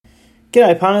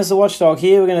G'day punters, the Watchdog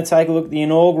here. We're going to take a look at the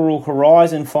inaugural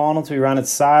Horizon final to be run at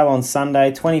Sale on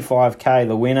Sunday. 25k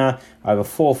the winner, over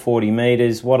 440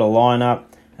 metres. What a lineup.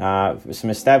 Some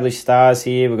established stars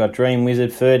here. We've got Dream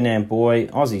Wizard, Ferdinand Boy,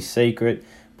 Aussie Secret,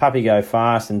 Puppy Go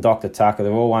Fast and Dr. Tucker.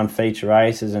 They've all won feature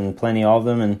races and plenty of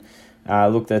them.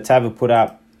 And look, the tab have put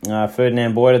up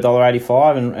Ferdinand Boy at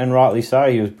 $1.85 and rightly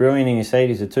so. He was brilliant in his heat.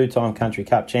 He's a two-time Country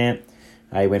Cup champ.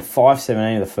 He went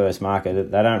 5.17 to the first marker.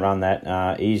 They don't run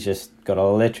that. He's just got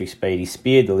electric speed. He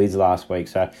speared the lids last week.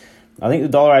 So I think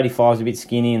the $1.85 is a bit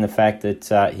skinny in the fact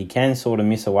that he can sort of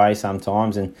miss away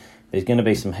sometimes, and there's going to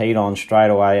be some heat on straight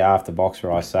away after box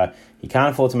race. So he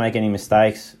can't afford to make any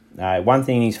mistakes. One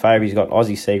thing in his favour, he's got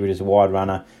Aussie Secret as a wide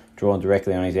runner drawn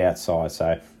directly on his outside.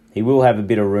 So he will have a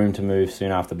bit of room to move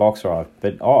soon after box ride.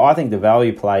 But I think the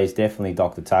value play is definitely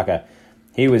Dr. Tucker.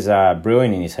 He was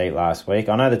brilliant in his heat last week.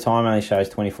 I know the time only shows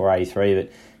 24.83,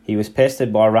 but he was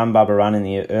pestered by Run Bubba Run in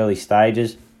the early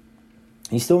stages.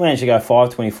 He still managed to go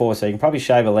 5.24, so you can probably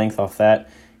shave a length off that.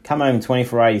 Come home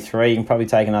 24.83, you can probably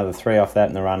take another 3 off that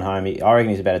in the run home. I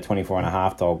reckon he's about a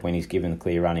 24.5 dog when he's given the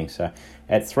clear running. So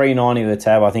at 3.90 with the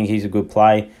tab, I think he's a good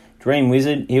play. Dream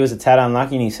Wizard, he was a tad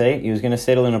unlucky in his heat. He was going to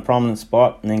settle in a prominent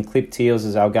spot and then clip Teals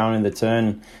as they were going into the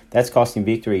turn. That's cost him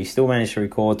victory. He still managed to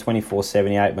record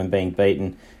 24.78 when being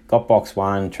beaten. Got box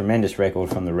one, tremendous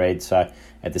record from the red. So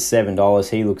at the $7,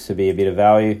 he looks to be a bit of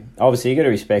value. Obviously, you've got to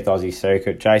respect Aussie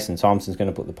Secret. Jason Thompson's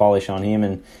going to put the polish on him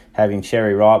and have him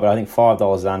cherry right, but I think $5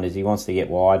 unders, he wants to get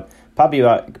wide. Puppy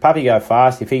Go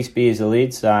Fast, if he spears the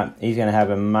lids, he's going to have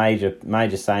a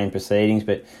major say in proceedings,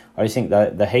 but I just think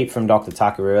the heat from Dr.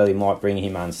 Tucker early might bring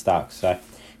him unstuck. So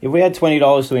if we had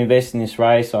 $20 to invest in this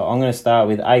race, I'm going to start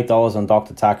with $8 on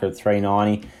Dr. Tucker at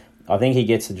 $3.90. I think he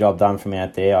gets the job done from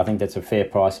out there. I think that's a fair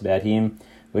price about him.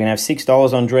 We're going to have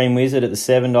 $6 on Dream Wizard at the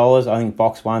 $7. I think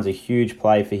box one's a huge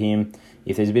play for him.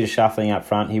 If there's a bit of shuffling up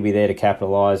front, he'll be there to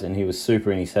capitalise, and he was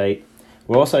super in his heat.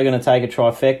 We're also going to take a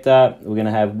trifecta. We're going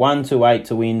to have 1, 2, 8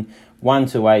 to win, 1,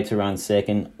 2, 8 to run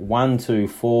second, 1, 2,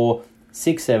 4,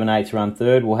 6, 7, 8 to run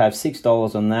third. We'll have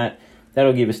 $6 on that.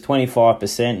 That'll give us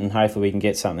 25%, and hopefully we can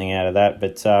get something out of that.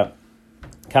 But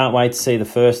can't wait to see the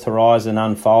first Horizon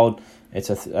unfold. It's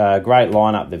a great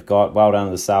lineup they've got. Well done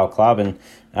to the Sale Club. And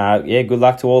good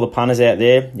luck to all the punters out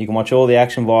there. You can watch all the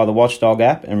action via the Watchdog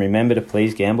app. And remember to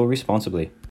please gamble responsibly.